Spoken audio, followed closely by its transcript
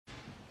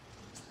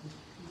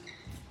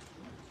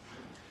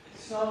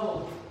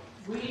So,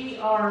 we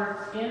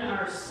are in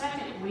our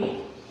second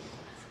week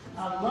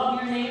of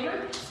Love Your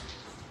Neighbor.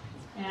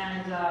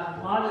 And a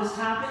lot has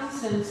happened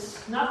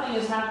since nothing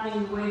is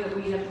happening the way that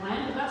we had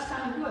planned, but that's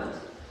kind of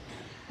good.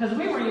 Because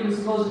we weren't even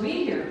supposed to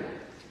be here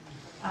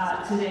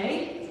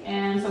today,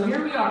 and so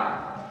here we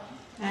are.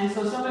 And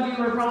so some of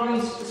you were probably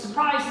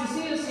surprised to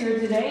see us here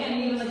today,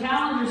 and even the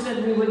calendar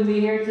said we wouldn't be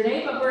here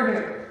today, but we're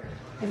here,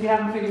 if you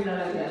haven't figured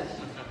that out yet.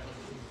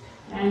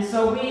 And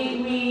so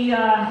we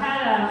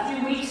had a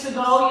few weeks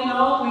ago,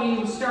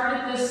 we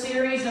started this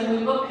series and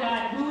we looked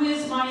at who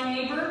is my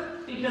neighbor,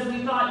 because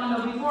we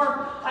thought,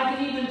 before I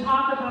can even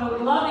talk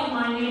about loving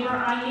my neighbor,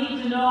 I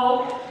need to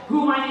know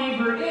who my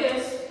neighbor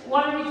is.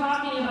 What are we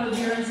talking about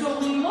here? And so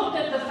we looked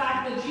at the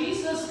fact that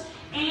Jesus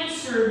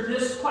answered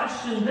this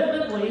question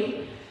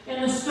biblically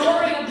in the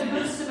story of the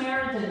Good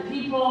Samaritan.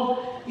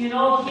 People,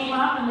 came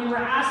up and they were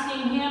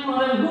asking him,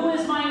 who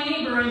is my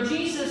neighbor? And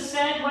Jesus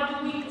said, what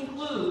did we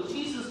conclude?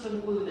 Jesus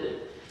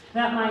concluded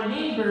that my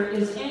neighbor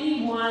is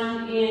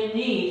anyone in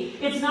need.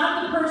 It's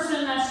not the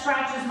person that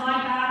scratches my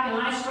back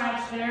and I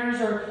scratch theirs,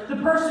 or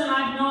the person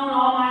I've known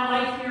all my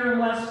life here in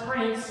West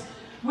Prince.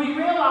 We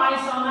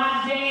realized on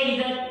that day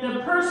that the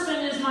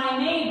person is my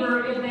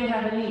neighbor if they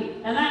have a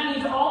need. And that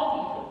means all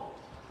people,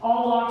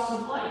 all walks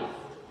of life.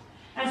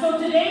 And so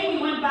today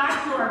we went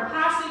back to our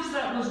passage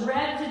that was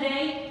read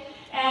today.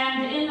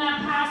 And in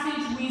that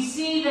passage we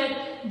see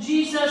that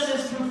Jesus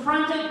is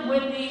confronted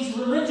with these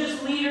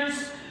religious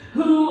leaders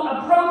who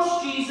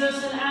approached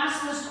Jesus and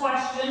asked this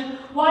question,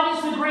 what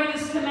is the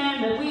greatest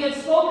commandment? We had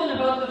spoken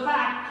about the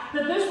fact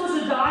that this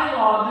was a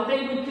dialogue that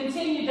they would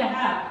continue to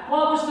have.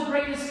 What was the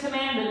greatest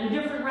commandment? And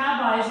different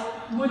rabbis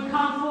would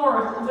come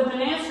forth with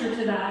an answer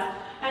to that.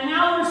 And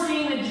now we're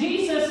seeing that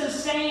Jesus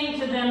is saying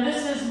to them,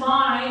 this is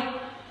my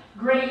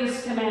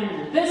greatest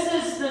commandment. This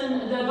is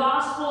the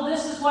gospel.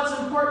 This is what's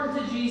important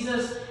to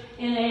Jesus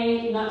in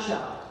a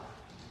nutshell.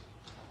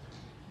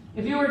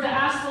 If you were to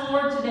ask the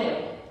Lord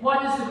today,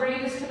 what is the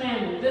greatest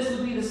commandment? This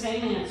would be the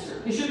same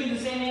answer. It should be the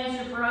same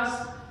answer for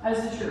us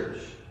as the church.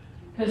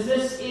 Because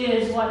this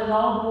is what it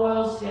all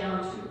boils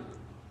down to.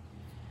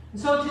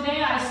 And so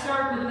today I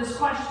start with this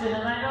question,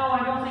 and I know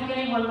I don't think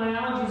anyone, my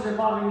allergies are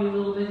bothering me a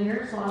little bit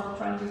here, so I'll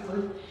try to be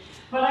good.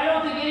 But I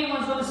don't think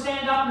anyone's going to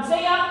stand up and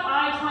say, yep,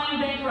 I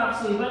claim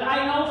bankruptcy. But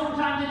I know from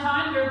time to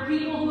time there are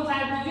people who have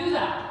had to do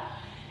that.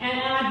 And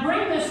I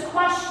bring this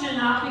question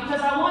up because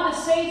I want to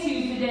say to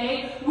you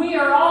today, we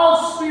are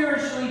all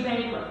spiritually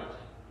bankrupt.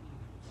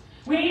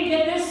 We need to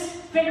get this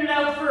figured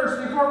out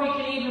first before we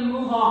can even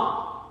move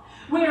on.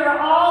 We are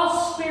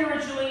all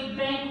spiritually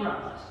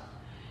bankrupt.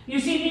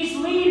 You see, these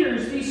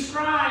leaders, these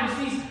scribes,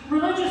 these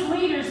religious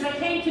leaders that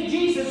came to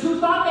Jesus who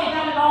thought they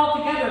had it all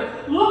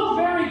together, looked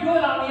very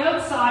good on the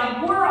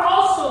outside, were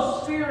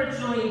also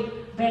spiritually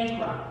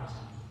bankrupt.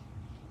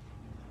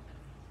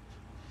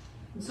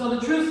 And so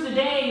the truth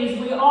today is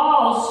we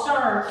all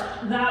start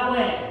that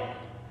way.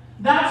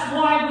 That's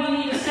why we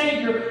need a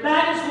Savior.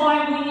 That is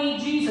why we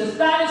need Jesus.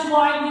 That is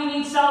why we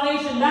need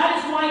salvation.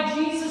 That is why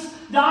Jesus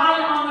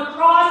died on the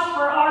cross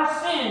for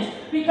our sins.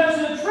 Because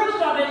the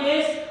truth of it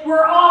is,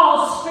 we're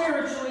all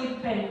spiritually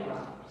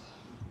bankrupt.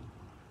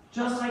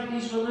 Just like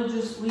these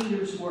religious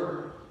leaders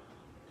were.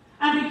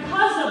 And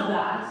because of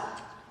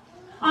that,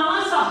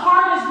 unless a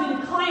heart has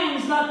been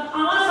cleansed,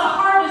 unless a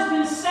heart has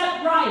been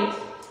set right,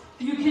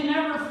 you can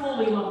never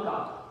fully love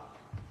God.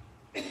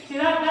 See,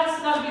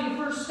 that's got to be the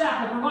first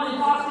step if we're going to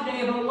talk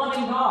today about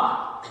loving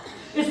God.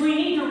 Is we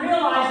need to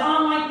realize,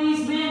 unlike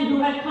these men who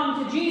had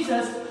come to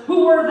Jesus,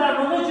 who were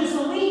the religious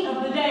elite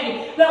of the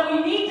day, that we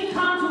need to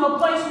come to a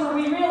place where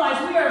we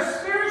realize we are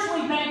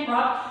spiritually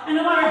bankrupt, and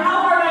no matter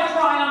how hard I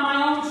try on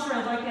my own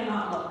strength, I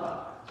cannot love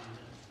God.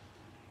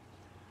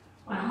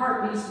 My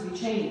heart needs to be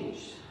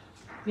changed.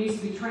 It needs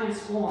to be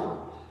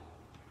transformed.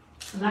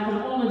 And that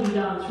can only be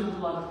done through the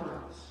love of Christ.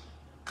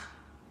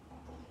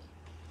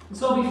 And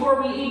so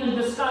before we even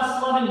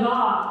discuss loving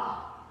God,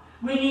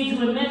 we need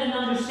to admit and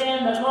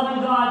understand that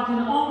loving God can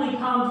only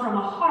come from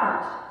a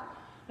heart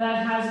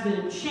that has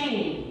been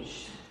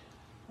changed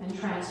and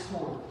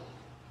transformed.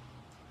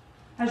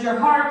 Has your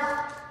heart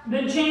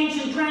been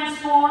changed and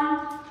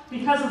transformed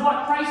because of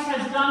what Christ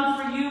has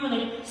done for you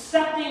and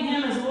accepting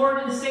Him as Lord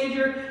and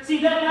Savior? See,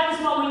 that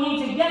is what we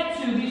need to get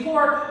to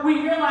before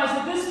we realize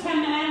that this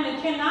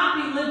commandment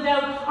cannot be lived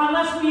out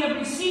unless we have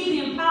received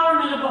the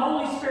empowerment of the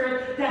Holy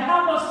Spirit to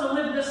help us to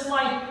live this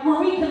life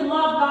where we can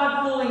love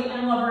God fully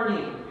and love our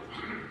neighbor,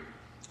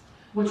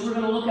 which we're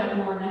going to look at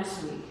more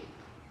next week.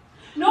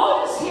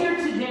 Notice here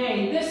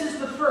today, this is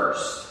the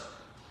first.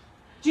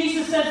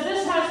 Jesus says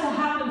this has to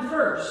happen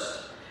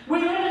first. We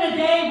live in a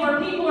day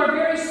where people are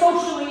very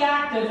socially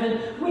active,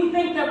 and we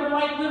think that we're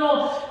like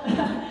little,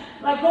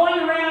 like going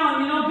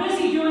around,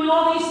 busy doing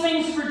all these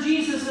things for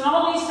Jesus and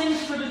all these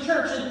things for the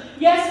church. And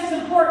yes,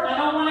 it's important. I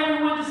don't want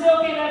everyone to say,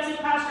 okay, that's it,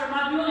 Pastor, I'm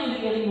not doing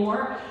anything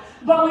anymore.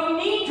 But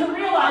we need to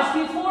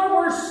realize before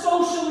we're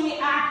socially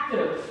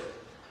active,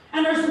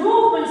 and there's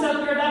movements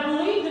out there that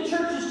believe the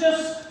church is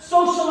just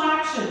social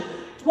action.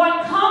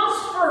 What comes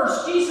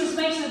first, Jesus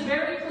makes it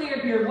very clear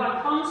here,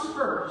 what comes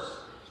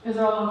first is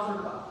our love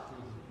for God.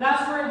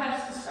 That's where it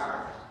has to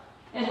start.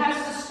 It has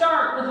to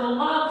start with a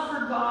love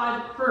for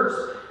God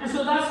first. And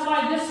so that's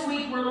why this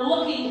week we're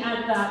looking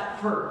at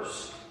that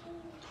first.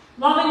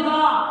 Loving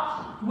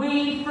God.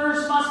 We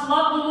first must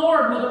love the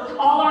Lord with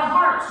all our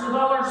hearts, with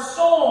all our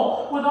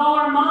soul, with all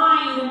our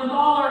mind, and with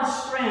all our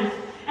strength.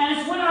 And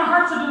it's when our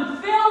hearts have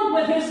been filled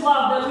with His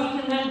love that we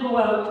can then go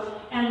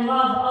out and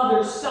love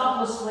others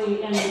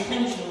selflessly and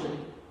intentionally.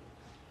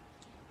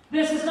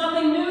 This is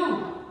nothing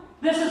new.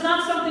 This is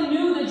not something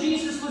new that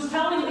Jesus was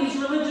telling these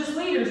religious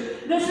leaders.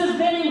 This has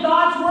been in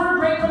God's Word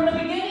right from the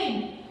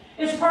beginning.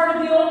 It's part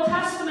of the Old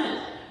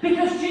Testament.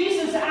 Because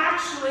Jesus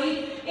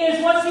actually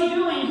is, what's He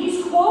doing?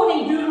 He's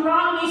quoting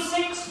Deuteronomy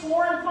 6,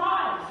 4, and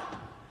 5.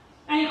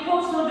 And He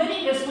quotes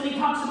Leviticus when He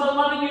talks about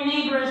loving your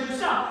neighbor as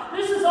yourself.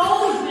 This has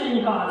always been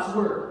in God's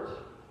Word.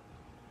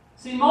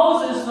 See,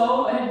 Moses,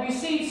 though, had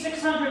received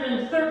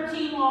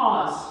 613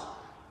 laws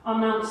on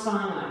Mount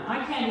Sinai.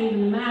 I can't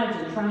even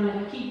imagine trying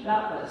to keep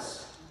that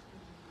list.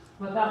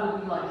 What that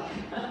would be like.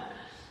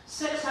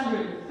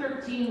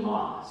 613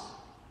 laws.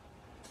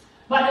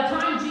 By the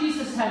time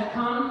Jesus had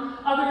come,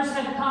 others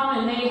had come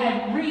and they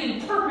had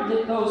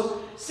reinterpreted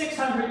those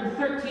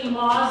 613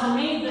 laws and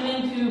made them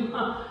into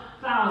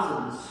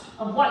thousands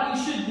of what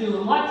you should do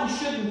and what you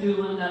shouldn't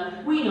do.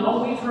 And we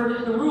know, we've heard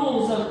it, the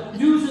rules of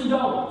do's and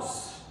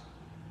don'ts.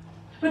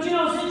 But you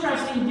know, it's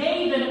interesting.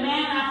 David, a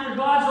man after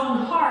God's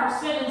own heart,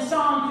 said in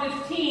Psalm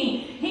 15,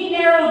 he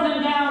narrowed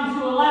them down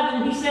to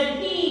 11. He said,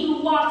 he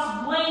who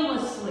walks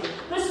blamelessly.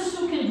 This is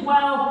who can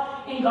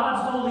dwell in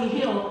God's holy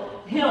hill.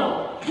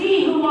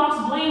 He who walks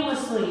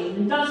blamelessly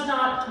and does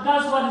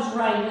what is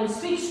right and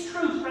speaks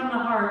truth from the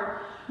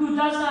heart, who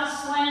does not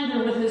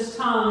slander with his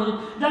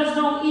tongue and does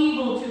no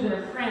evil to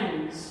their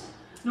friends,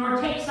 nor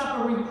takes up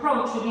a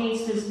reproach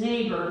against his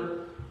neighbor,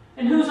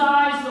 in whose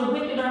eyes the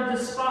wicked are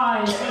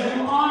despised, but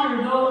who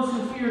honor those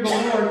who fear the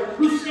Lord,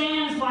 who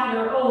stands by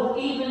their oath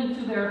even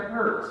to their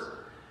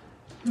hurt,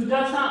 who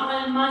does not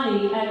lend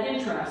money at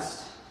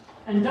interest,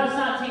 and does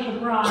not take a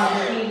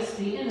bribe against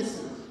the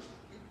innocent.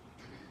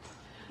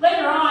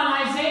 Later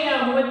on,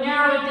 Isaiah would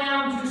narrow it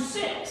down to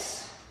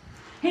 6.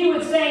 He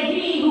would say,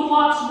 he who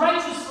walks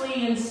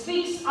righteously and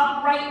speaks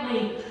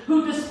uprightly,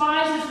 who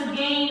despises the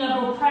gain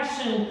of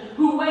oppression,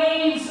 who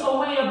waves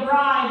away a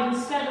bribe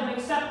instead of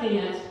accepting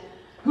it,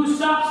 who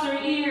stops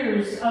their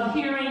ears of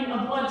hearing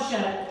of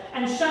bloodshed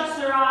and shuts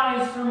their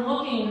eyes from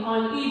looking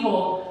on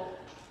evil.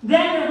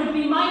 Then there would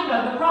be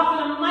Micah, the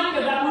prophet of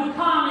Micah, that would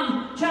come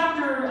in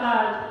chapter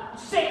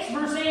 6,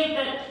 verse 8,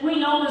 that we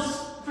know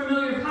this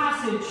familiar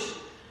passage.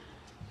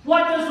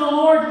 What does the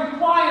Lord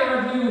require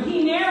of you?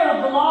 He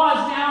narrowed the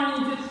laws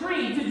down into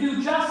 3, to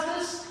do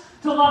justice,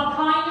 to love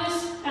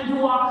kindness, and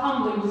to walk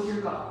humbly with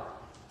your God.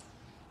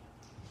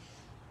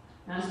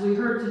 As we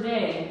heard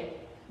today,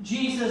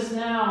 Jesus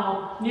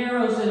now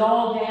narrows it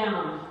all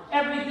down.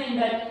 Everything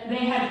that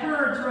they had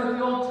heard throughout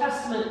the Old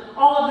Testament,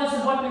 all of this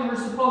is what they were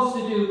supposed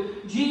to do.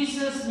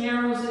 Jesus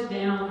narrows it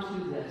down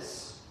to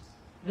this.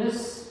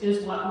 This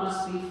is what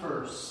must be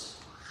first.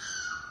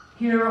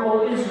 Hear,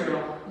 O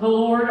Israel, the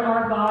Lord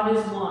our God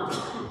is one.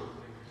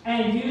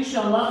 And you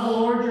shall love the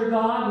Lord your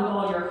God with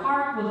all your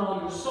heart, with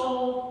all your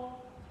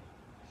soul,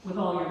 with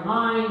all your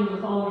mind,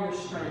 with all your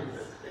strength.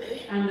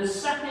 And the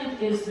second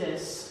is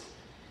this: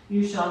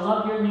 you shall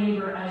love your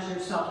neighbor as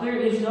yourself. There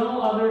is no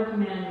other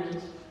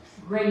commandment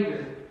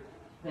greater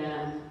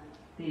than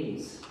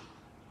these.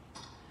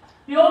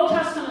 The Old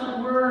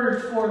Testament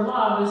word for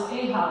love is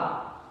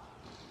ahab,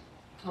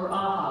 or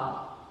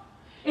ahab.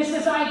 It's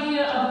this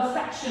idea of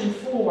affection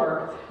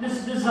for,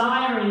 this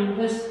desiring,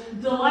 this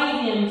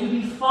delight in, to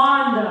be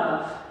fond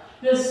of,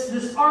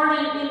 this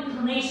ardent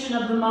inclination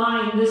of the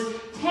mind, this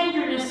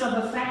tenderness of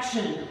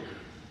affection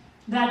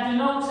that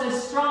denotes a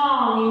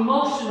strong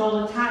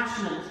emotional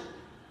attachment,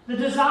 the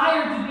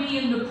desire to be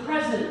in the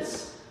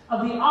presence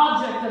of the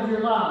object of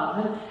your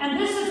love. And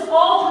this is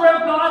all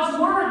throughout God's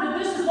Word, that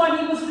this is what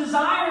He was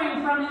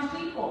desiring from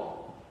His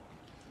people.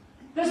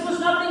 This was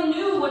nothing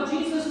new, what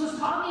Jesus was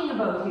talking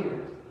about here.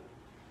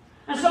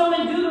 And so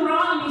in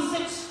Deuteronomy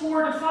 6,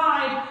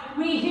 4-5,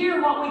 we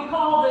hear what we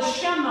call the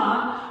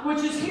Shema,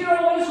 which is, Hear,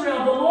 O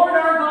Israel, the Lord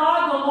our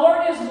God, the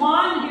Lord is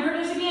one. Here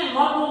it is again.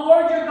 Love the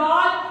Lord your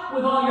God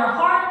with all your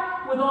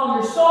heart, with all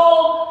your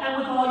soul, and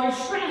with all your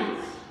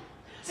strength.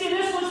 See,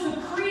 this was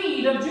the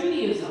creed of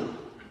Judaism.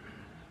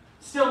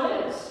 Still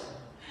is.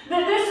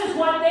 That this is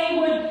what they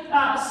would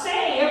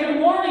say every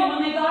morning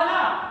when they got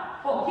up.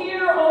 Oh,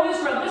 hear, O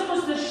Israel. This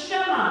was the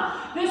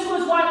Shema. This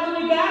was what,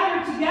 when we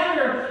gathered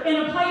together in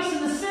a place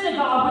in the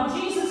synagogue,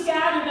 when Jesus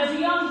gathered as a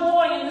young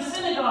boy in the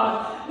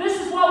synagogue, this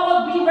is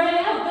what would be read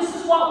out. This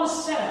is what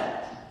was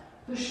said.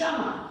 The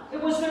Shema.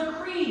 It was their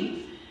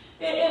creed.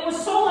 It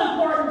was so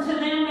important to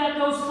them that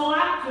those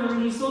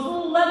phylacteries, those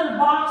little leather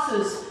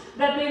boxes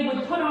that they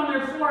would put on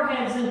their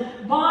foreheads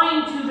and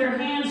bind to their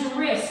hands and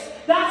wrists,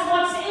 that's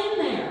what's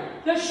in there.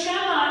 The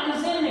Shema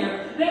is in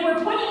there. They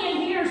were putting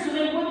it here so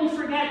they wouldn't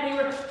forget. They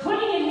were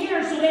putting it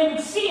here so they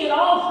would see it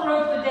all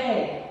throughout the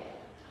day.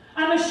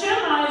 And the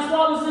Shema is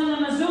what was in the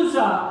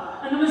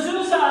mezuzah. And the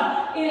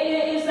mezuzah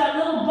is that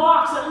little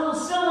box, that little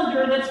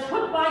cylinder that's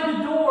put by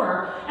the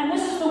door. And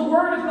this is the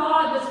Word of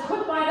God that's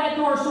put by that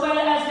door. So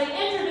as they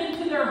entered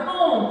into their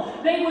home,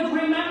 they would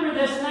remember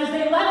this. And as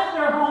they left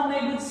their home,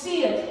 they would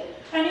see it.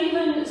 And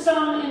even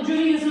some in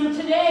Judaism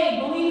today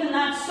believe in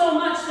that so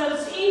much that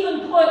it's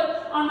even put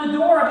on the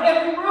door of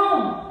every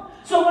room.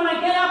 So when I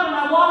get up and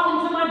I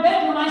walk into my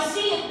bedroom, I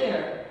see it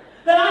there.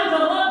 That I'm to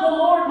love the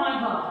Lord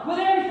my God with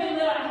everything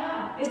that I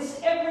have.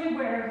 It's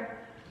everywhere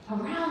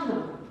around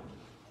them.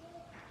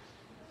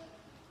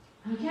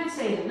 I can't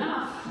say it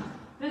enough.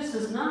 This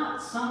is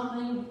not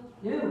something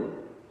new.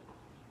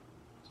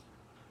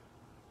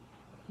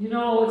 You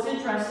know, it's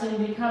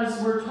interesting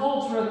because we're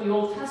told throughout the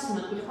Old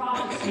Testament, the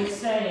prophets would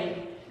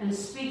say and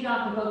speak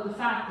up about the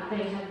fact that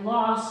they had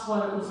lost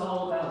what it was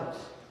all about.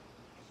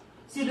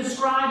 See, the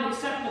scribe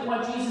accepted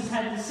what Jesus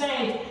had to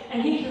say,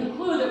 and he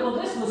concluded, well,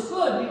 this was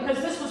good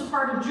because this was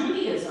part of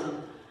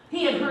Judaism.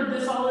 He had heard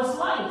this all his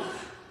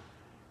life.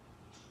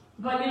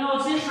 But, you know,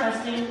 it's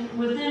interesting.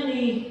 Within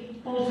the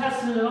Old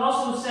Testament, it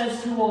also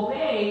says to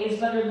obey is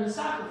better than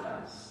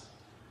sacrifice.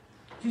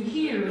 To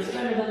hear is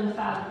better than the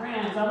fat of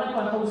rams. I like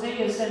what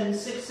Hosea said in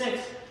 6:6.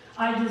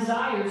 I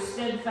desire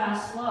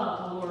steadfast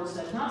love, the Lord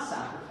said, not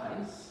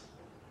sacrifice.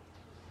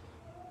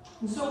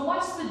 And so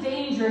what's the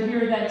danger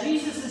here that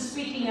Jesus is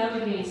speaking out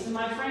against? And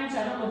my friends,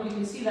 I don't know if you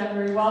can see that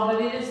very well,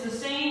 but it is the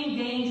same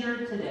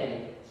danger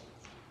today.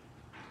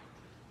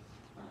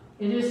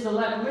 It is to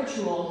let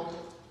ritual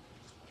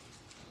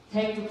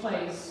take the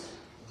place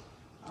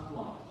of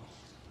law.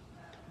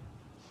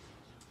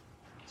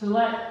 To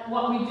let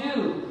what we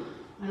do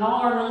and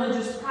all our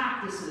religious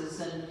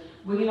practices, and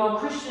a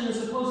Christian is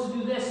supposed to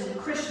do this, and a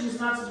Christian is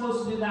not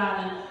supposed to do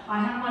that, and I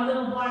have my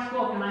little black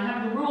book, and I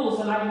have the rules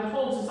that I've been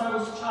told since I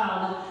was a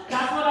child, and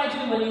that's what I do,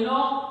 and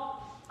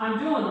I'm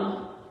doing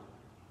them.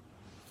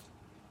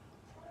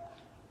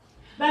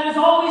 That is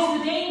always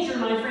the danger,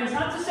 my friends.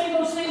 Not to say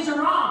those things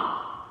are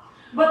wrong,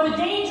 but the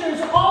danger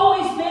has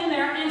always been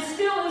there, and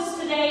still is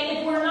today.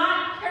 If we're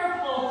not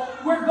careful,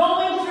 we're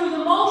going through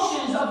the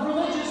motions of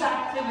religious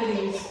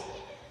activities.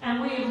 And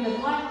we have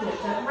neglected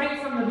that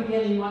right from the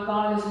beginning what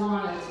God has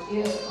wanted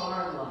is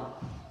our love.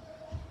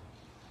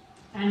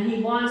 And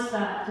He wants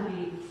that to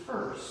be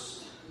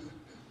first.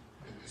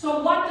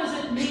 So what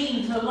does it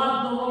mean to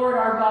love the Lord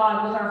our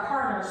God with our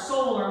heart, our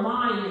soul, our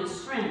mind, and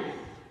strength?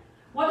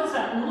 What does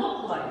that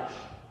look like?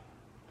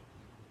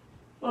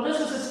 Well, this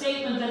is a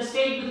statement that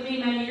stayed with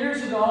me many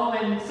years ago,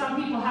 and some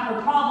people have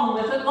a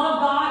problem with it. Love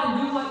God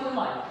and do what you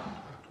like.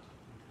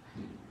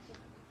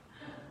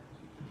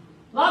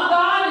 Love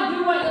God and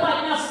do what you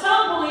like. Now,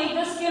 some believe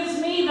this gives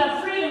me the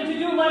freedom to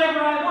do whatever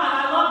I want.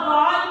 I love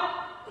God.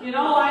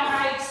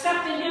 I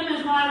accepted Him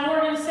as my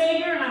Lord and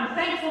Savior, and I'm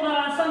thankful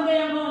that on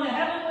Sunday I'm going to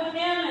heaven with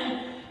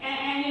Him.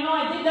 And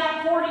I did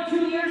that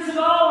 42 years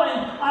ago,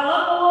 and I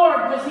love the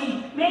Lord because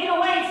He made a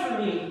way for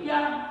me.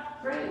 Yeah,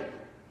 great.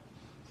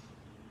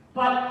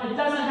 But it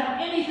doesn't have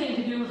anything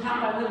to do with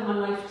how I live my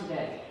life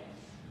today.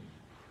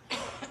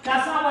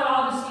 That's not what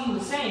Augustine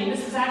was saying.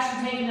 This is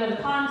actually taken out of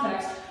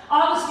context.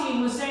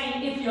 Augustine was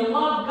saying, if you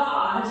love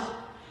God,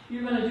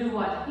 you're going to do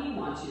what He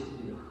wants you to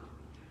do.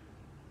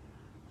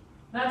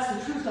 That's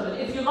the truth of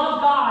it. If you love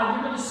God,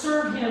 you're going to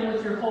serve Him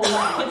with your whole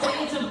life.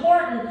 It's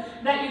important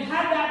that you've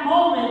had that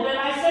moment that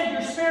I said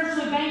you're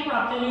spiritually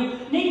bankrupt and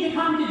you need to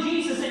come to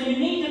Jesus and you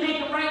need to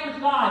make it right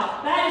with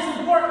God. That is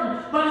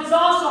important, but it's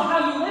also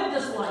how you live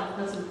this life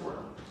that's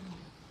important.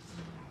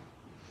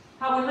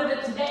 How we live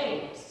it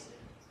today.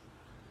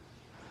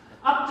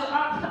 Up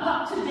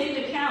to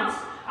date accounts.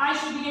 I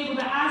should be able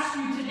to ask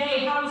you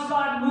today, how is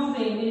God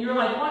moving in your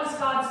life? What is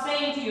God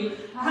saying to you?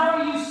 How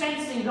are you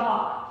sensing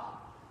God?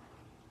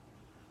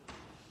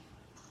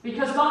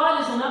 Because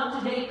God is an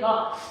up-to-date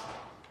God.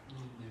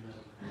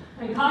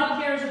 And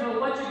God cares about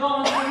what you're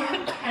going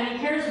through, and He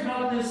cares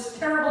about this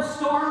terrible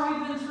storm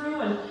we've been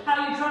through, and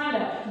how you're trying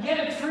to get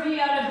a tree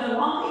out of the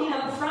line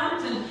out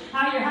front, and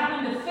how you're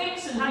having to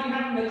fix, and how you're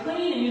having to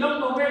clean, and you don't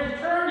know where to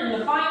turn,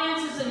 and the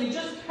finances, and you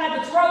just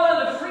had to throw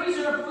out a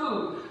freezer of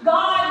food.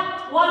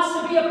 God wants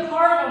to be a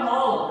part of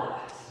all of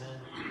that.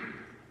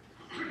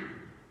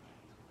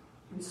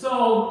 And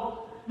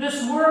so,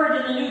 this word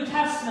in the New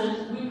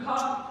Testament, we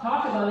talk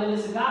about it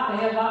as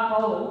agape,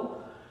 agapo,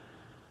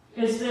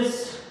 is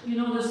this,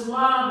 this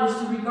love is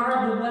to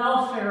regard the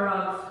welfare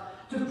of,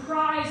 to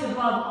prize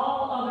above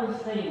all other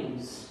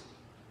things.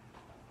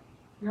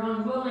 You're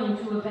unwilling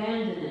to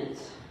abandon it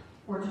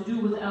or to do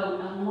without,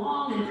 and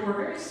longing for,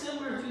 very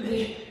similar to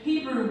the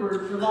Hebrew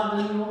word for love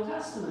in the Old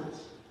Testament.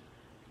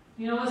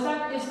 Is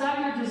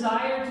that your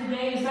desire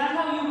today? Is that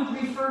how you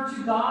would refer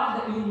to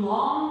God, that you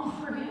long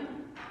for Him?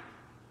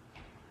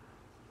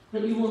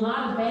 That you will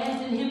not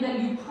abandon Him, that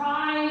you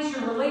prize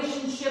your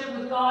relationship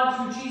with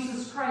God through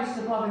Jesus Christ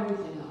above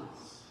everything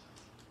else.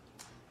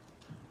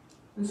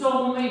 And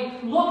so when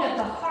we look at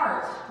the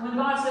heart, when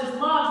God says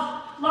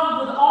love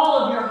with all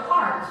of your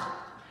heart,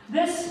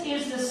 this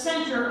is the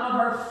center of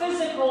our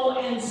physical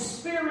and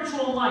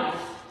spiritual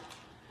life.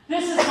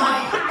 This is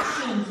my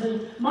passions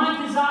and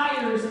my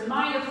desires and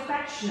my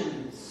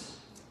affections.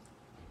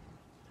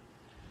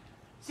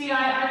 See,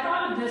 I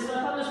thought of this, and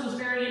I thought this was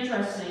very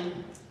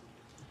interesting.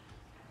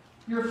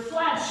 Your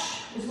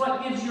flesh is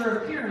what gives your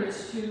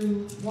appearance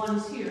to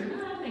one's here.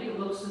 And I think it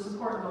looks as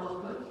important to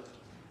look good.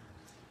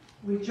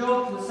 We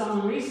joked with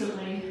someone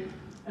recently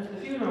at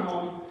the funeral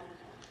home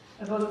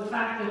about the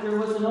fact that there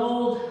was an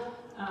old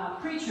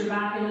preacher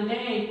back in the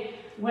day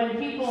when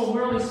people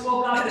really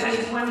spoke up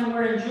against women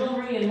wearing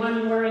jewelry and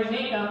women wearing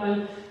makeup,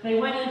 and they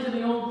went into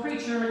the old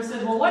preacher and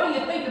said, well, what do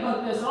you think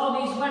about this?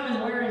 All these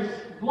women wearing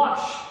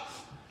blush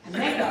and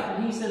makeup.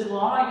 And he says, well,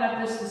 all I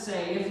got this to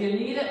say, if you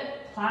need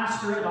it,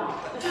 plaster it on.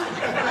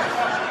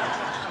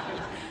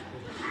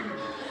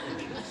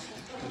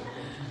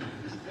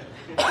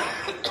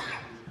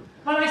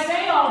 But I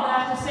say all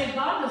that to say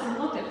God doesn't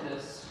look at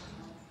this.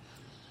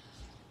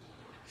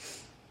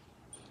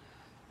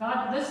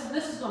 God,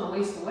 this is going to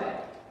waste away.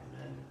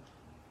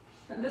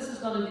 And this is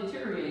going to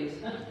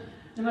deteriorate.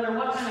 No matter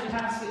what kind of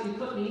casket you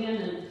put me in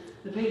and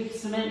the big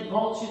cement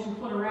vault you can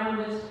put around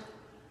it,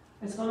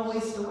 it's going to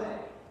waste away.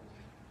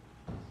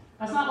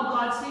 That's not what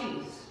God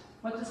sees.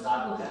 What does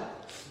God look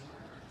at?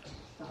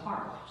 The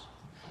heart.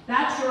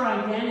 That's your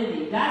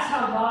identity. That's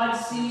how God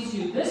sees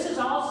you. This is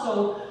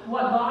also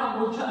what God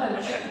will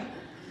judge.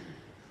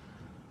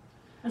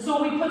 And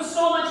so we put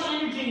so much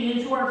energy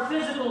into our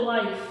physical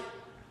life.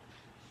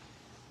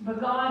 But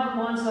God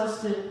wants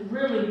us to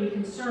really be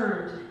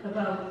concerned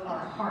about our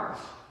heart.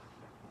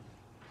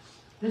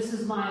 This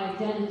is my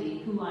identity,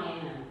 who I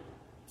am.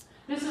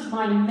 This is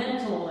my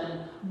mental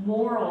and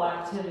moral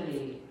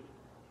activity.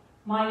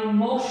 My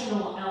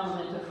emotional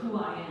element of who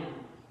I am.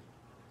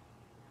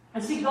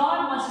 And see,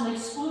 God wants an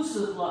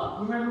exclusive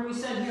love. Remember we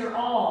said here,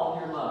 all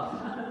your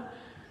love.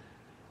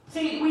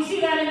 See, we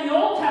see that in the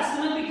Old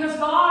Testament because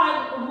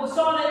God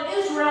saw that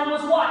Israel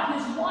was what?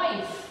 His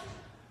wife.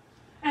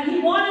 And he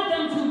wanted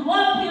them to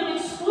love him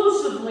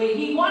exclusively.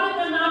 He wanted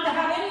them not to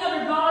have any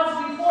other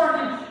gods before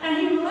him. And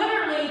he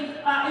literally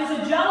is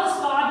a jealous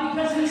God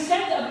because he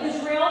said of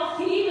Israel,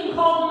 he even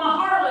called them a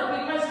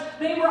harlot because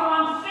they were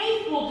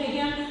unfaithful to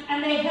him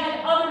and they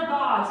had other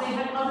gods. They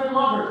had other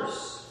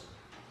lovers.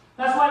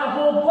 That's why the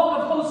whole book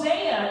of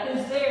Hosea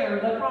is there,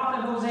 the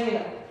prophet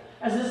Hosea,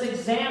 as this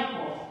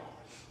example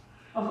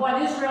of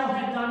what Israel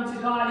had done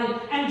to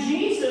God. And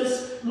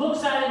Jesus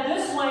looks at it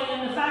this way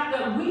in the fact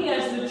that we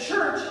as the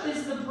church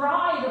is the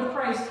bride of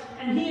Christ,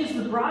 and he is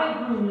the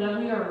bridegroom that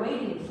we are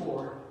waiting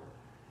for.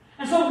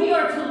 And so we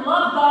are to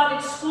love God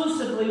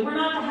exclusively. We're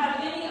not to have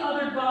any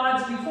other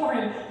gods before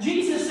him.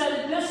 Jesus said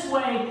it this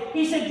way.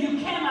 He said, you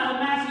cannot,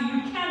 in Matthew,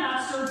 you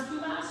cannot serve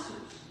two masters.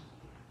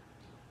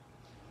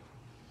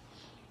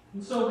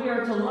 And so we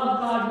are to love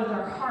God with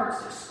our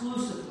hearts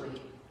exclusively.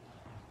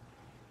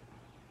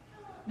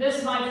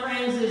 This, my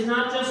friends, is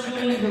not just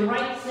doing the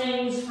right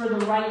things for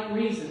the right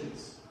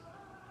reasons.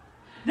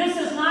 This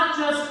is not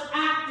just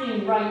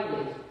acting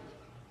rightly.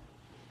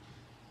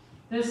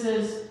 This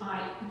is,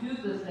 I do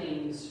the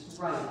things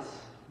right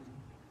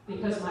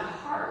because my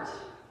heart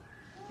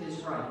is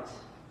right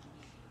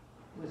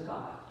with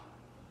God.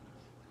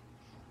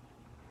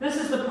 This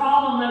is the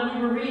problem that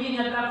we were reading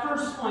at that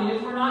first point.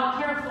 If we're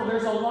not careful,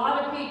 there's a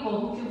lot of people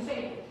who can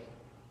fake it.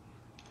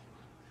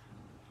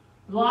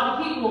 A lot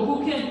of people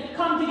who can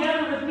come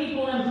together with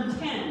people and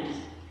pretend.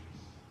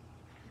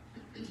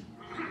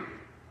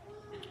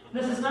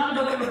 This is not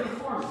about your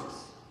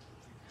performance.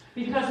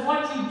 Because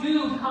what you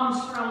do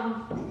comes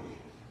from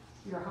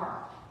your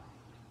heart.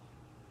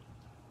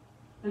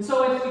 And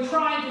so if we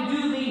try to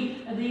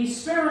do the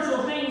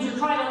spiritual things or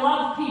try to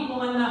love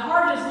people and the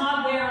heart is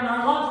not there and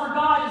our love for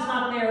God is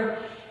not there,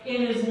 it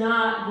is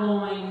not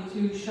going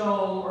to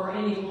show or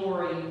any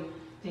glory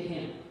to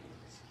him.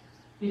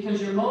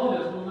 Because your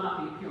motive will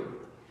not be pure.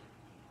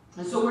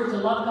 And so we're to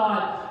love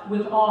God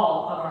with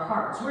all of our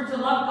hearts. We're to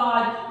love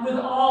God with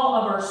all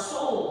of our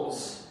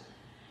souls.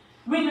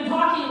 We've been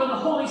talking about the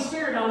Holy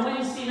Spirit on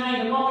Wednesday night,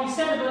 and what we've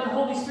said about the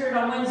Holy Spirit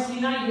on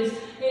Wednesday night is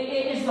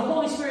the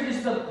Holy Spirit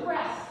is the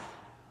breath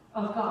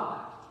of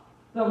God,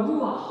 the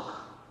ruach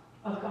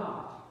of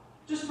God.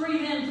 Just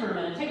breathe in for a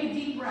minute. Take a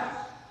deep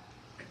breath.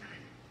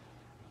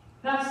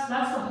 That's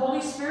the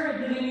Holy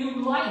Spirit giving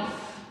you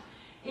life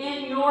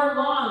in your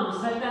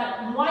lungs,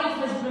 that life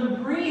has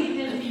been breathed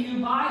into you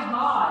by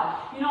God.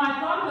 You know, I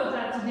thought about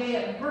that today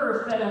at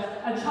birth, that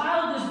a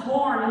child is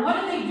born, and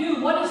what do they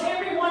do? What does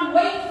everyone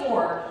wait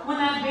for when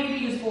that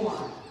baby is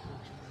born?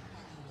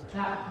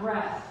 That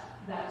breath,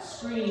 that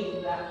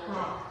scream, that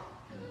cry.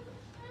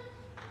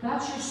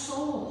 That's your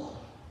soul.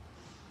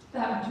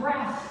 That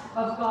breath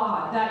of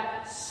God,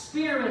 that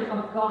Spirit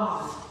of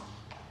God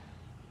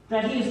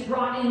that he has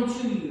brought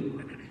into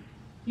you.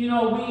 You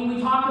know,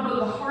 we talk about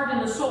the heart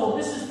and the soul.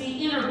 This is the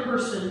inner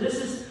person. This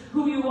is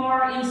who you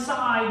are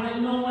inside that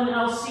no one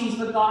else sees,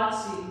 but God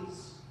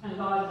sees and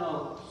God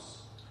knows.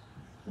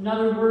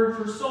 Another word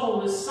for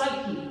soul is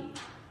psyche.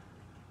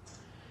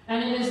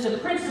 And it is the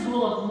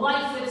principle of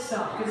life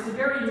itself. It's the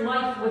very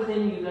life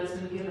within you that's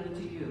been given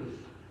to you.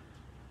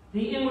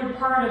 The inward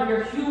part of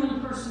your human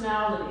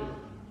personality.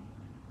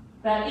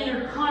 that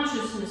inner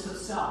consciousness of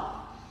self.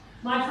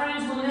 My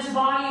friends, when this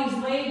body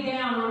is laid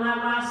down on that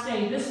last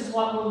day, this is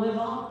what will live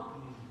on.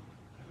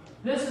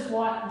 This is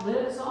what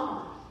lives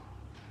on,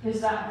 is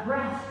that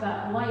breath,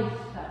 that life,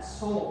 that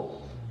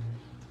soul.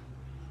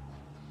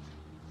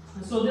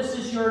 And so this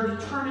is your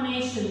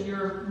determination,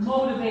 your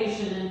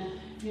motivation. And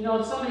you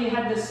know, somebody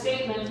had this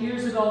statement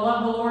years ago,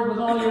 love the Lord with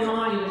all your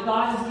mind. If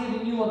God has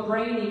given you a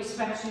brain, He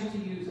expects you to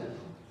use it.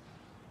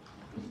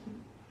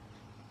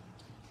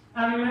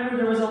 I remember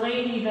there was a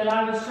lady that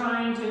I was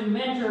trying to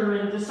mentor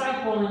and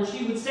disciple, and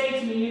she would say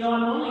to me, you know,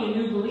 I'm only a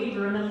new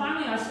believer. And then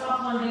finally I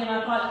stopped one day and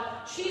I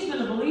thought, she's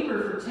been a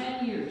believer for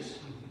 10 years.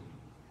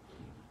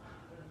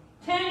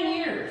 10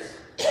 years.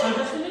 I'm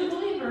just a new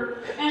believer.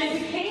 And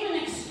it became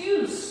an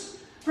excuse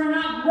for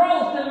not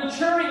growth and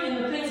maturing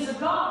in the things of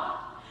God.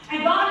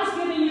 And God has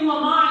given you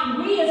a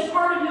mind. We, as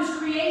part of His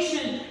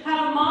creation,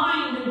 have a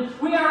mind, and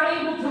we are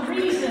able to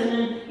reason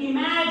and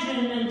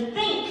imagine and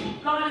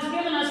think. God has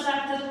given us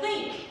that to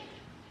think.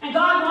 And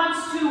God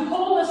wants to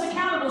hold us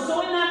accountable.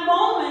 So in that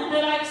moment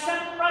that I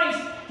accept Christ,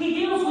 He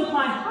deals with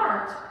my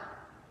heart.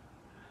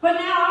 But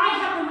now I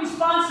have the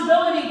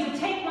responsibility to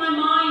take my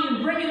mind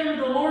and bring it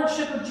into the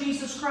Lordship of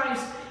Jesus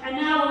Christ, and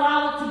now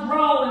allow it to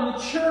grow and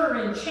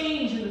mature and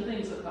change in the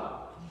things of God.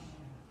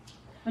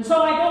 And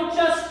so I don't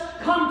just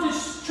come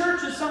to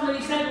church, as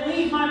somebody said,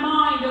 leave my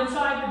mind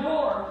outside the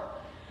door.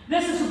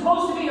 This is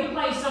supposed to be a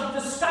place of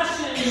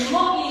discussion and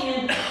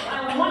looking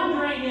and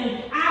wondering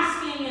and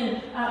asking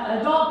and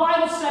adult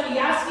Bible study,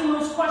 asking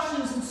those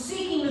questions and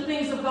seeking the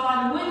things of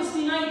God. And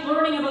Wednesday night,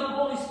 learning about the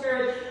Holy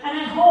Spirit. And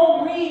at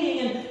home,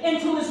 reading and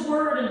into His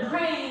Word and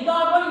praying.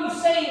 God, what are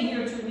you saying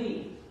here to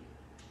me?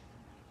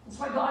 That's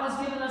why God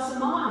has given us a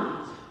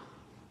mind.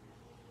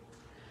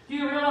 Do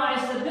you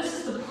realize that this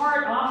is the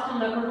part often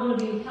that we're going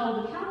to be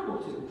held accountable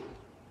to?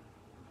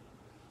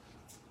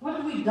 What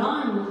have we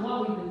done with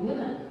what we've been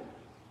given?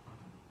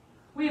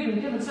 We have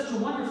been given such a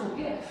wonderful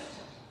gift.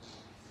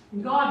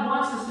 And God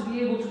wants us to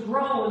be able to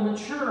grow and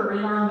mature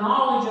in our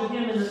knowledge of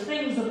Him and the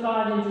things of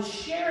God, and to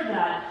share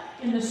that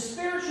in the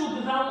spiritual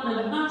development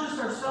of not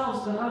just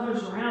ourselves, but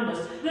others around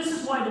us. This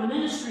is why the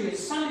ministry of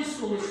Sunday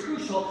school is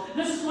crucial.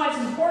 This is why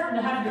it's important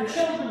to have your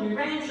children, your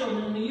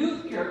grandchildren, and the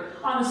youth here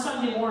on a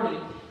Sunday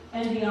morning.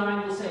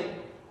 NDI will say,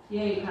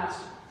 yay,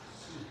 Pastor.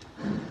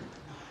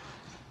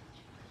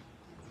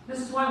 This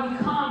is why we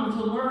come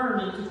to learn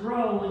and to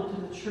grow and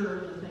to mature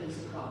in the things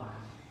of God.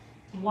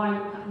 And why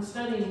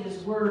studying His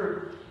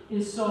Word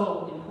is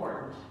so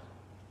important.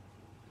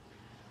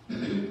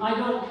 I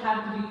don't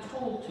have to be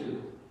told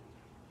to.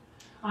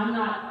 I'm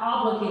not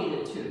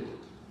obligated to.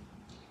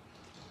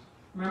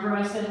 Remember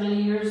I said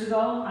many years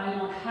ago, I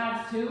don't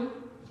have to,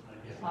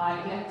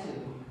 I get to.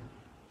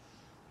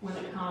 When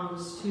it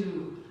comes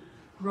to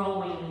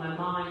growing in my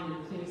mind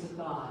and the things of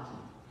God.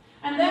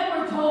 And then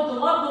we're told to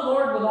love the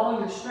Lord with all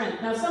your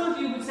strength. Now some of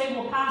you would say,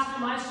 well, Pastor,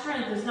 my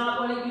strength is not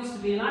what it used to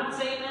be. And I would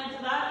say amen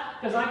to that,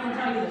 because I can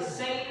tell you the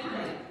same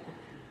thing.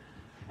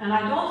 And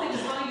I don't think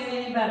it's going to get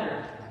any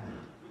better.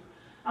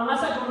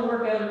 Unless I go to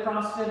work out at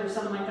CrossFit or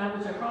something like that,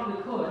 which I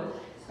probably could.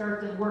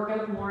 Start to work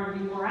out more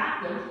and be more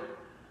active.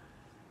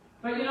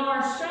 But you know,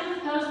 our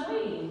strength does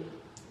wane.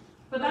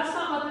 But that's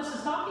not what this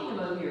is talking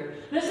about here.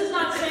 This is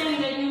not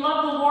saying that you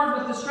love the Lord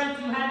with the strength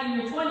you had in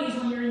your 20s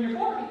when you're in your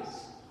 40s.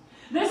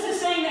 This is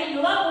saying that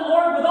you love the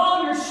Lord with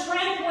all your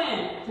strength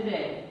when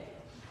today.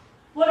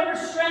 Whatever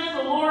strength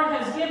the Lord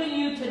has given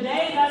you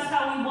today, that's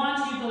how He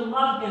wants you to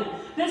love Him.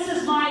 This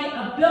is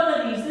my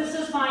abilities. This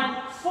is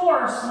my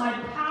force, my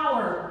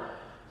power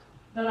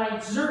that I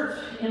exert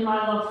in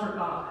my love for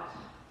God.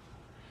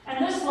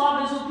 And this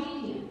love is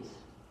obedience.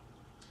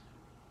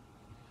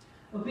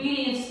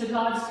 Obedience to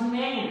God's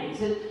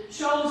commands. It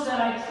shows that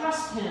I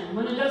trust Him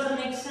when it doesn't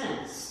make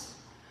sense.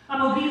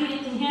 I'm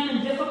obedient to Him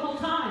in difficult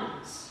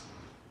times.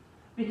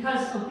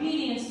 Because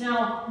obedience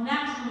now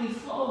naturally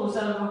flows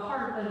out of a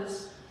heart that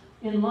is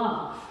in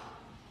love.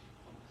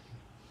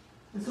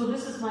 And so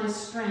this is my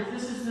strength.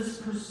 This is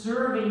this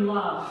preserving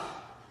love.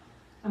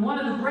 And one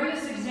of the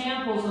greatest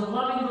examples of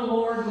loving the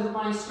Lord with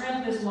my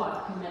strength is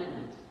what?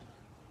 Commitment.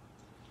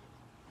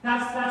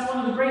 That's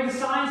one of the greatest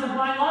signs of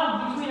my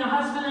love between a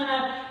husband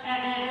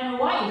and a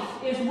wife,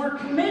 is we're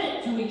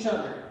committed to each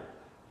other.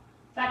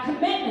 That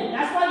commitment.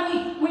 That's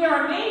why we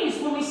are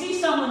amazed when we see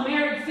someone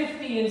married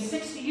 50 and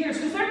 60 years,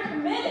 because they're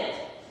committed.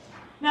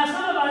 Now,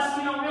 some of us,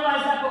 you don't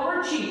realize that, but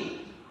we're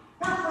cheap.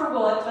 We're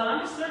frugal at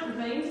times, certain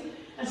things.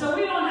 And so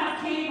we don't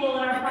have cable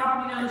in our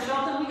property down the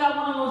shelter. We got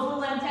one of those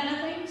little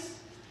antenna things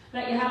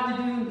that you have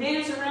to do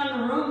dance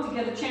around the room to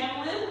get a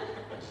channel in.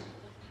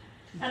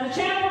 And the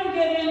channel we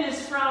get in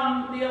is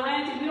from the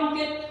Atlantic. We don't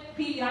get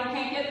I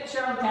can't get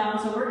Charlottetown,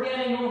 so we're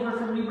getting over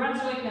from New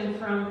Brunswick and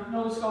from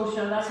Nova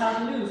Scotia. That's how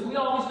the news. We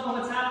always know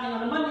what's happening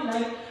on a Monday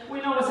night.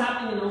 We know what's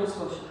happening in Nova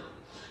Scotia.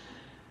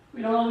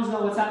 We don't always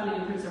know what's happening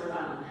in Prince Edward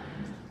Island.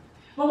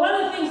 But one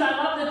of the things I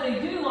love that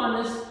they do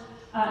on this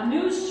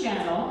news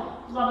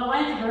channel, Love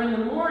Atlantic, or in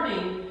the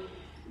morning,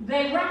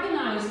 they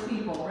recognize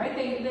people, right?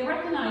 They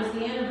recognize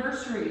the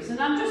anniversaries. And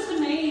I'm just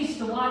amazed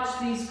to watch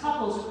these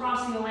couples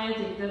across the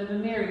Atlantic that have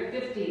been married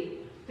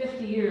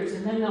 50 years,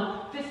 and then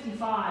they'll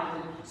 55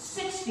 and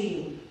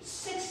 60,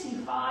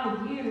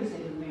 65 years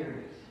they've been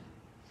married.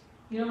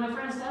 You know, my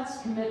friends,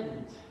 that's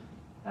commitment.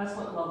 That's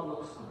what love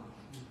looks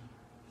like.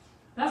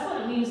 That's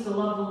what it means to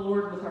love the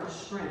Lord with our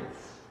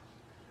strength.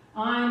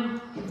 I'm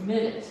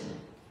committed.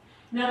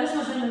 Now, this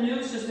was in the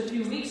news just a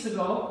few weeks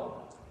ago,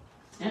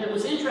 and it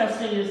was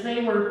interesting as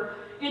they were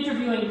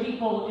interviewing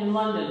people in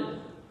London,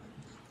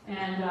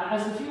 and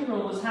as the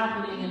funeral was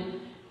happening,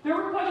 and there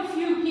were quite a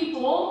few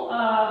people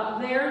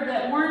there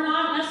that were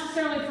not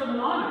necessarily for the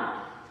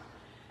monarch,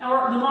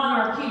 or the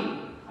monarchy,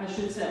 I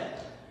should say.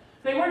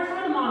 They weren't for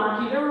the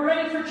monarchy. They were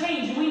ready for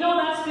change. And we know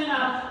that's been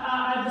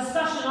a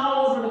discussion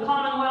all over the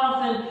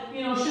Commonwealth, and,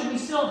 you know, should we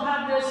still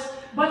have this?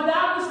 But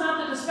that was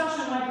not the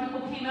discussion why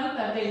people came out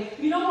that day.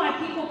 You know why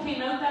people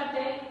came out that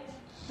day?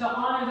 To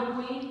honor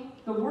the Queen?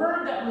 The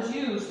word that was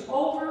used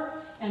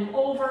over and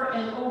over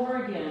and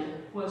over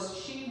again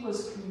was she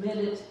was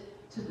committed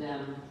to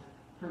them,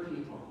 her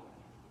people.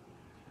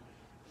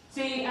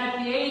 See,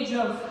 at the age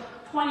of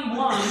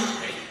 21,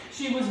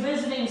 she was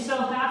visiting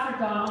South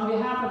Africa on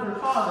behalf of her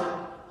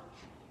father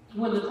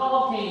when the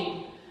call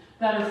came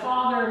that her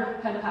father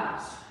had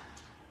passed.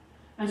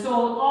 And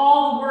so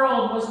all the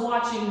world was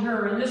watching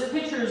her. And this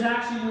picture is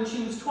actually when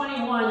she was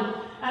 21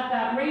 at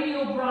that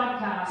radio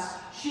broadcast.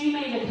 She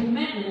made a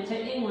commitment to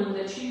England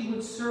that she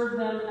would serve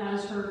them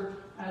as their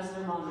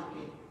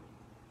monarchy.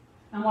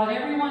 And what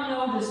everyone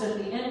noticed at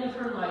the end of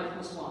her life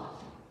was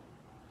what?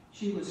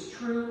 She was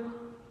true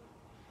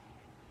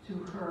to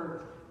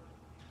her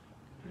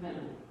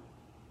commitment.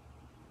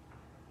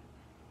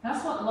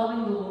 That's what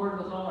loving the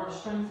Lord with all our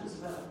strength is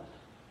about.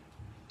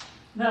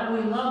 That we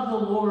love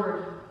the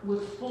Lord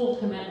with full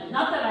commitment.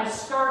 Not that I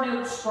start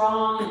out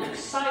strong and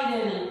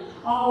excited and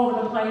all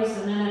over the place,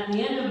 and then at the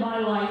end of my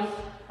life,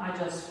 I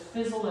just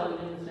fizzle out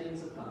in the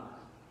things of God.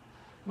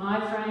 My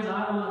friends,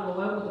 I want to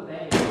go out with a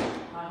bang.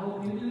 I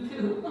hope you do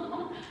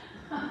too.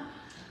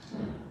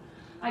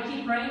 I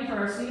keep praying for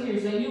our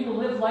seniors that you will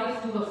live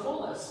life to the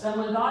fullest.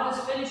 And when God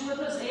is finished with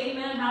us,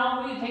 amen,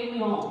 hallelujah, take me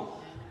home.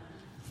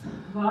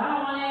 But I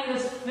don't want any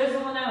of this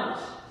fizzling out.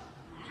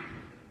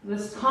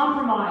 This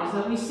compromise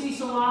that we see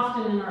so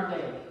often in our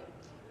day.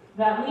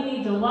 That we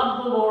need to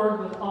love the Lord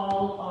with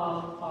all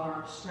of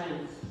our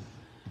strength.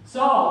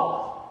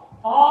 So,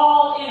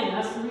 all in.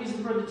 That's the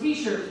reason for the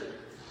t-shirt.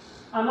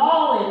 I'm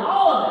all in,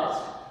 all of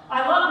it.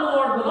 I love the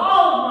Lord with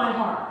all of my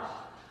heart.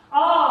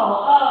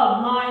 All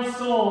of my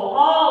soul.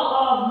 All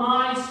of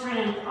my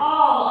strength.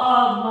 All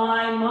of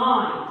my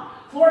mind.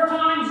 4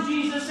 times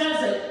Jesus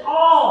says it.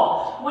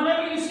 All.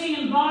 Whenever you see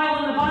in the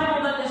Bible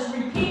that is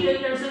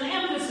repeated, there's an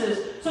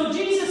emphasis. So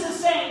Jesus is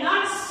saying,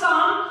 not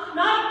some,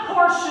 not a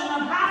portion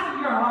of half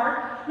of your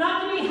heart,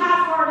 not to be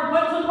half-hearted,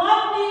 but to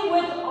love me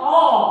with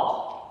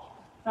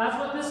all. That's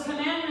what this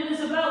commandment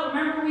is about.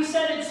 Remember we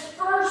said it's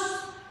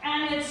first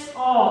and it's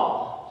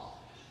all.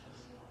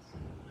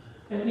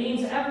 It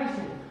means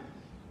everything.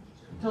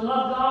 To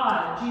love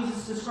God,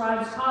 Jesus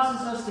describes,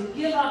 causes us to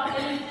give up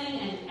anything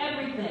and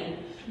everything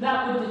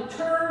that would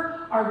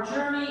deter our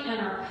journey and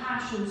our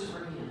passions for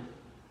Him.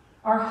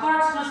 Our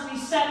hearts must be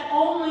set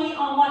only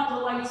on what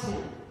delights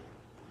Him.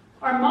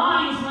 Our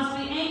minds must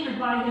be anchored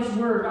by His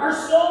Word. Our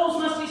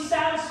souls must be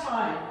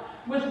satisfied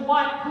with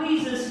what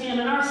pleases Him.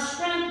 And our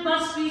strength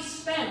must be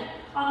spent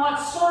on what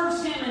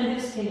serves Him and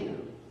His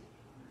kingdom.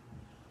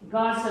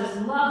 God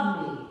says,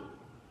 love me,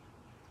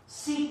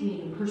 seek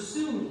me, and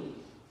pursue me,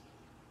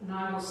 and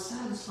I will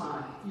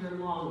satisfy your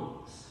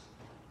longings.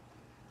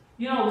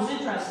 You know, it was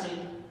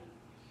interesting.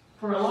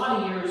 For a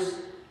lot of years,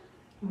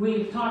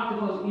 we've talked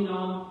about,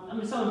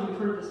 some of you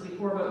have heard this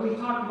before, but we've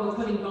talked about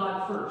putting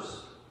God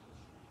first.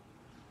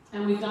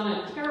 And we've done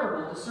a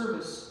terrible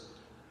disservice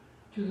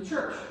to the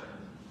church.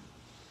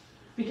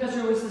 Because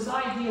there was this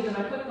idea that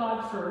I put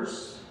God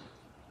first,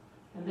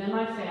 and then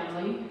my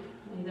family,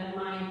 and then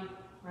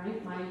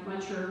my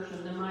church,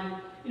 and then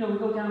we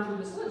go down through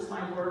this list,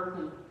 my work.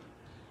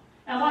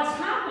 And what's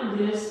happened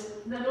is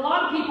that a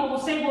lot of people will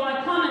say, well,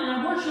 I come and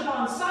I worship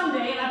on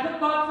Sunday, and I put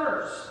God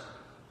first.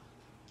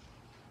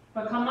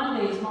 But come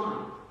Monday is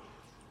mine.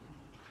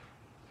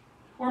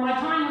 Or my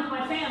time with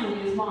my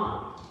family is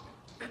mine.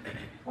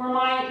 Or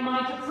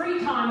my free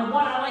time of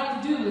what I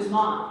like to do is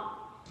mine.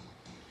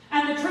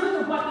 And the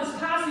truth of what this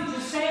passage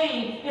is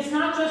saying, it's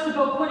not just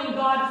about putting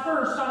God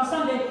first on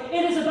Sunday.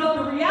 It is about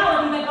the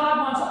reality that God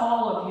wants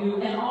all of you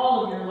and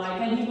all of your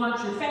life. And He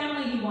wants your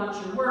family, He wants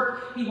your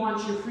work, He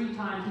wants your free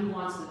time, He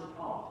wants it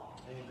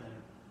all. Amen.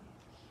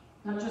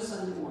 Not just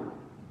Sunday morning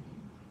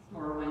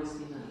or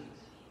Wednesday night.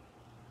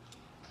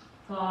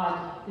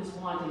 God is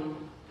wanting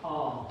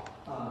all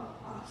of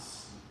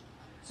us.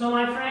 So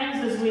my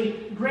friends, as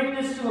we bring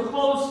this to a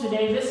close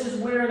today, this is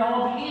where it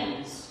all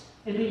begins.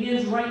 It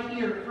begins right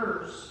here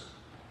first.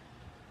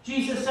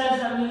 Jesus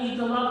says that we need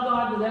to love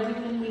God with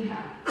everything we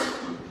have.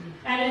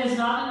 And it is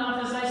not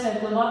enough, as I said,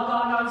 to love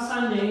God on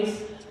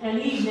Sundays and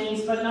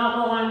evenings, but not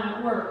while I'm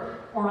at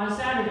work, or on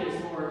Saturdays,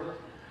 Lord.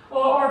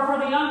 Or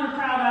the younger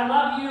crowd, I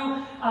love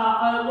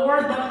you,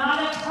 Lord, but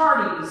not at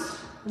parties.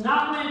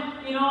 Not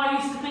when,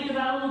 I used to think of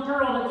that little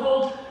girl that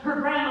told her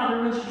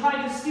grandmother when she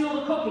tried to steal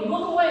the cookie,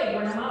 look away,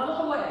 Grandma,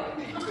 look away.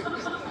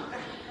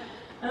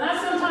 And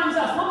that's sometimes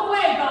us. Look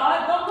away,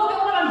 God. Don't look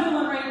at what I'm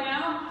doing right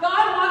now.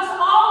 God wants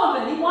all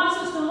of it. He wants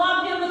us to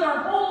love Him with our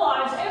whole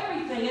lives,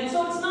 everything. And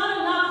so it's not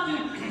enough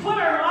to put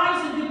our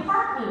lives in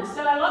departments.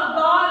 That I love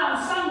God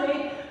on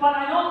Sunday, but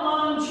I don't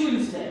love Him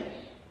Tuesday.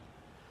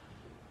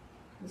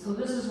 And so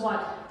this is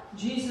what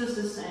Jesus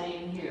is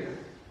saying here.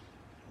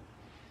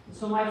 And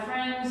so my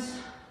friends,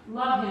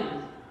 love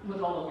Him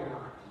with all of your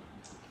heart.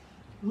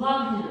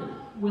 Love Him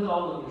with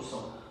all of your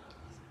soul.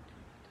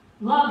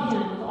 Love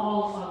Him with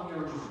all of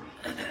your mind.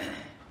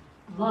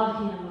 Love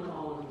Him with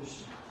all of your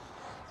strength.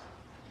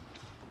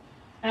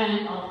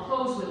 And I'll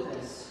close with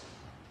this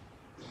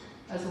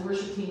as the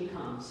worship team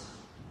comes.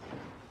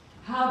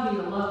 How do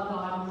you love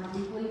God more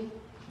deeply?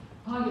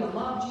 How do you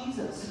love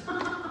Jesus?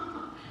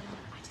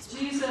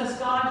 Jesus,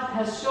 God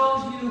has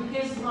showed you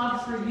His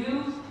love for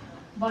you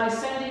by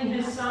sending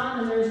His Son,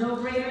 and there's no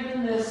greater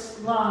than this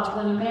love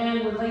than a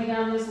man would lay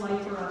down his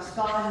life for us.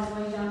 God has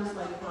laid down His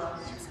life for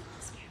us.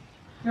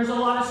 There's a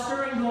lot of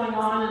stirring going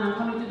on, and I'm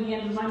coming to the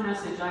end of my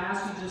message. I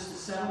ask you just to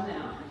settle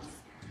down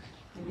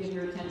and give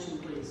your attention,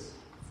 please.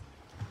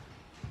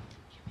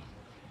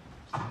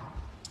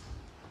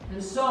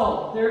 And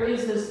so, there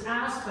is this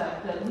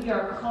aspect that we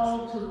are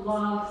called to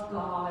love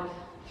God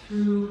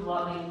through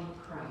loving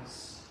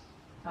Christ.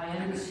 I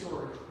end the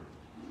story.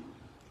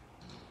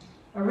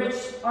 A rich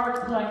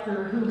art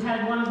collector who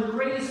had one of the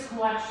greatest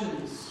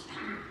collections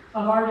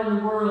of art in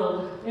the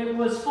world. It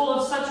was full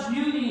of such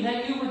beauty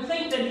that you would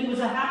think that he was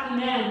a happy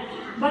man.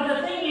 But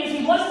the thing is,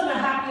 he wasn't the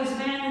happiest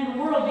man in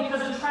the world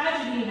because a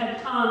tragedy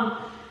had come.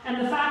 And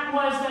the fact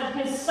was that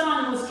his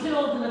son was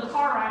killed in a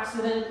car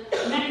accident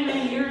many,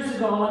 many years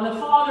ago. And the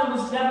father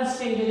was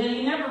devastated, and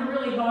he never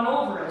really got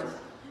over it.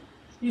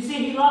 You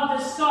see, he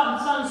loved his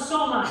son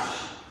so much.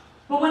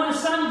 But when the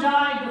son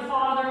died, the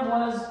father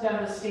was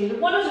devastated.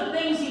 One of the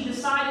things he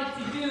decided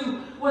to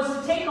do was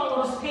to take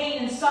all those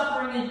pain and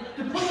suffering and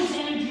to put his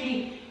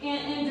energy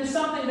into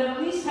something that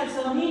at least had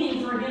some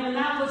meaning for him, and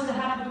that was to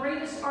have the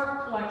greatest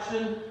art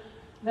collection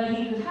that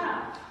he could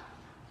have.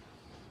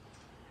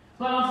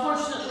 But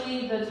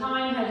unfortunately, the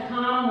time had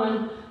come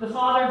when the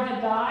father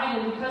had died,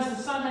 and because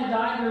the son had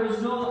died, there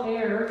was no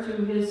heir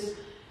to his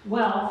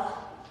wealth.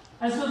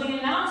 And so the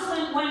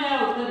announcement went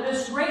out that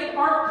this great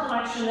art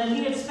collection that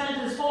he had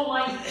spent his whole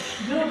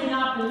life building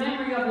up in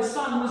memory of his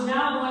son was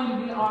now going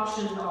to be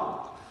auctioned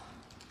off.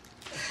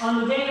 On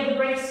the day of the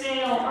great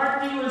sale,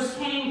 art dealers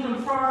came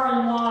from far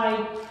and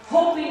wide,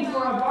 hoping for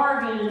a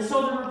bargain. And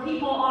so there were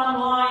people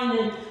online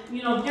and,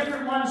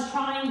 different ones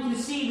trying to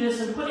see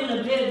this and put in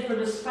a bid for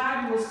this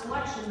fabulous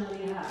collection that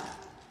he had.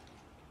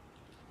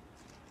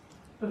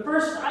 The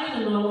first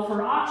item, though,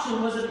 for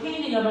auction was a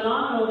painting of an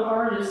unknown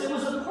artist. It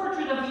was a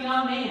portrait of a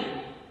young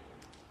man.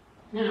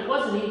 And it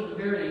wasn't even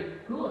very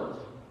good.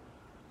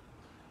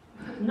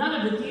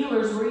 None of the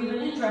dealers were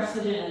even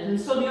interested in it. And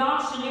so the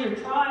auctioneer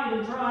tried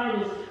and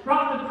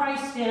brought the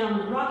price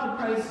down and brought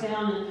the price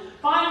down. And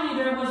finally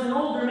there was an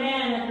older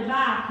man at the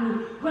back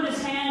who put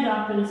his hand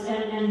up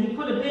and he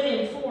put a bid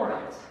in for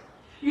it.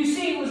 You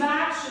see, it was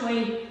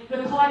actually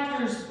the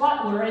collector's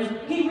butler,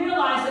 and he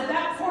realized that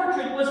that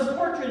portrait was a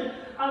portrait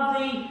of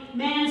the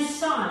man's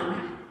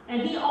son,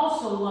 and he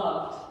also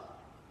loved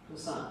the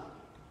son.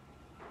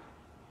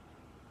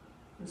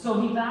 And so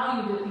he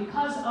valued it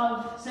because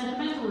of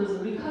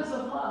sentimentalism, because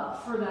of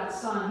love for that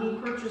son. He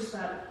purchased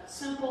that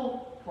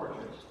simple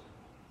portrait.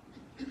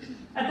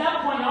 At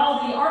that point,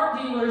 all the art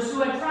dealers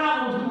who had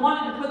traveled, who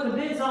wanted to put the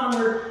bids on,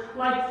 were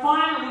like,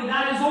 finally,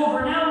 that is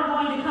over. Now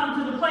we're going to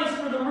come to the place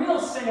for the real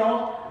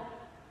sale.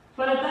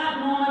 But at that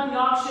moment, the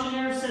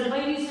auctioneer said,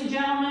 "Ladies and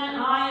gentlemen,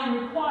 I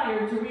am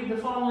required to read the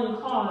following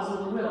clause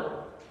of the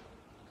will.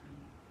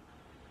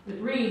 It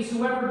reads,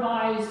 whoever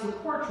buys the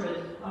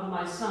portrait of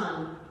my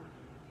son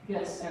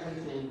gets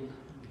everything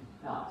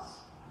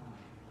else."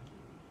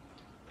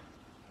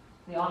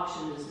 The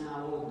auction is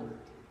now over.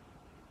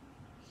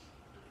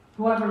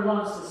 Whoever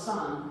loves the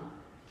Son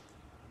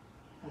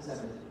has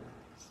everything.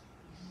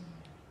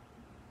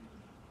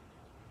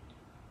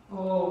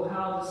 Oh,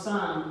 how the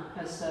Son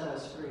has set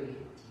us free.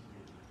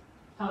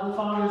 How the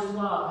Father's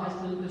love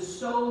has been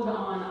bestowed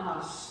on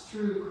us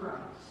through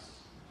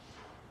Christ.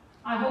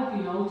 I hope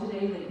you know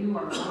today that you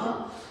are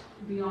loved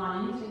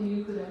beyond anything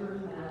you could ever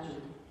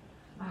imagine.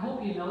 I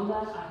hope you know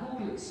that. I hope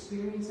you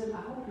experience it.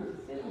 I hope you're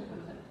filled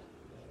with it.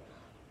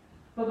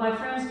 But my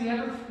friends,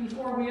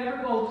 before we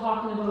ever go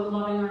talking about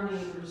loving our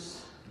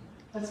neighbors,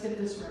 let's get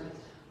this right.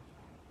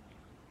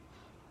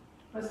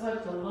 Let's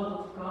let the love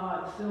of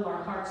God fill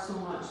our hearts so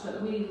much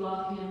that we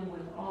love Him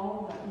with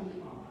all that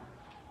we are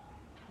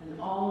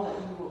and all that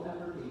we will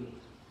ever be.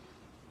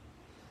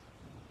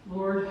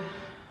 Lord,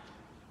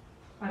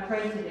 I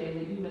pray today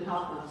that you would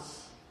help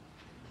us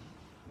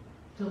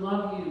to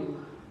love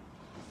you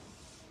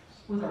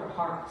with our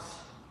hearts,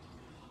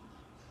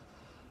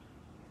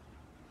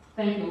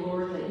 Thank you,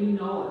 Lord, that you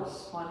know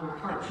us on our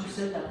hearts. You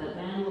said that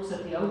man looks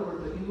at the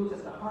outward, but you look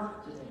at the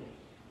heart today.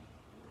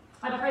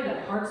 I pray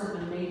that hearts have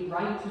been made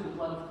right through the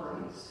blood of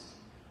Christ,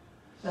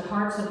 that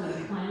hearts have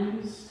been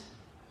cleansed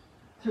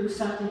through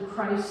accepting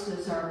Christ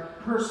as our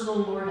personal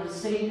Lord and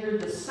Savior,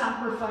 the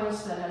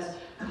sacrifice that has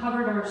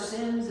covered our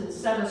sins and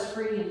set us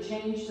free and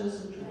changed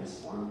us and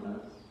transformed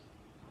us.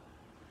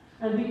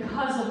 And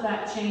because of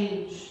that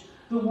change,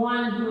 the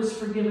one who is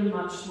forgiven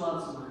much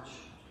loves much.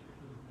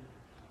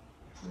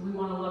 And we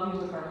want to love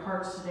you with our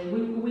hearts today.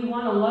 We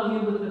want to love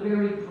you with the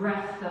very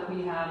breath that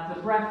we have,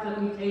 the breath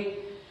that we take,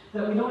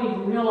 that we don't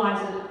even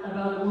realize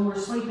about it when we're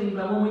sleeping,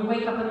 but when we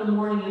wake up in the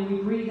morning and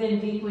we breathe in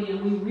deeply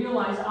and we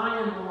realize, I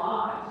am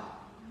alive.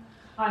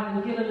 I've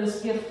been given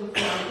this gift of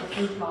God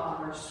through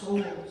God, our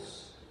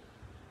souls.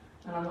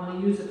 And I want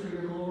to use it for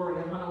your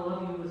glory. I want to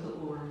love you with it,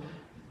 Lord.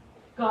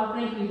 God,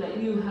 thank you that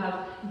you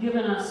have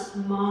given us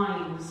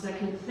minds that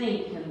can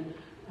think and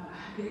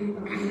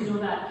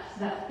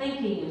that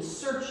thinking and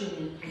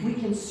searching, and we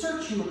can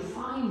search you and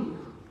find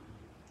you.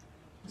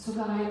 So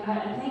God,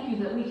 I thank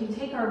you that we can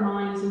take our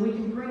minds and we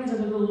can bring it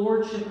into the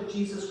Lordship of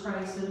Jesus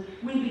Christ, and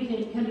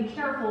we can be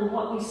careful of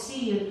what we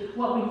see and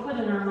what we put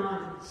in our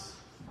minds.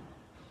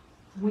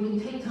 We can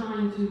take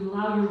time to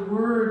allow your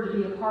word to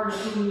be a part of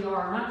who we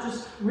are, not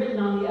just written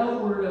on the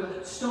outward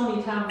of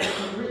stony tablets,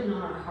 but written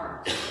on our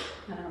hearts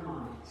and our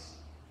minds.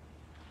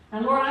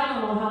 And Lord, I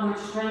don't know how much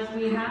strength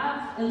we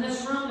have. In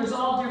this room, there's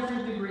all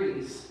different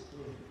degrees.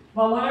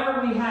 But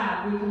whatever we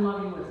have, we can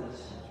love you with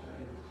it.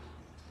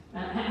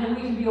 And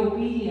we can be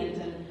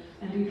obedient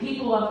and be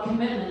people of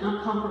commitment,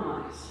 not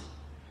compromise.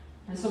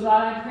 And so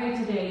God, I pray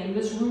today in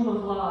this room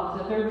of love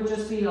that there would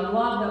just be a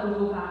love that would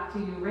go back to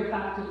you, right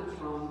back to the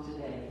throne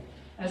today.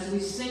 As we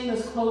sing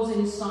this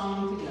closing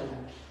song together,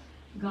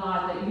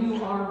 God, that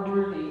you are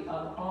worthy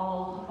of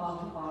all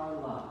of our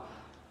love.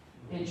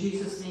 In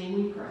Jesus' name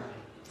we pray.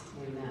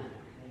 Amen.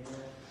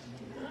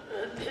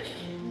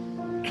 Amen.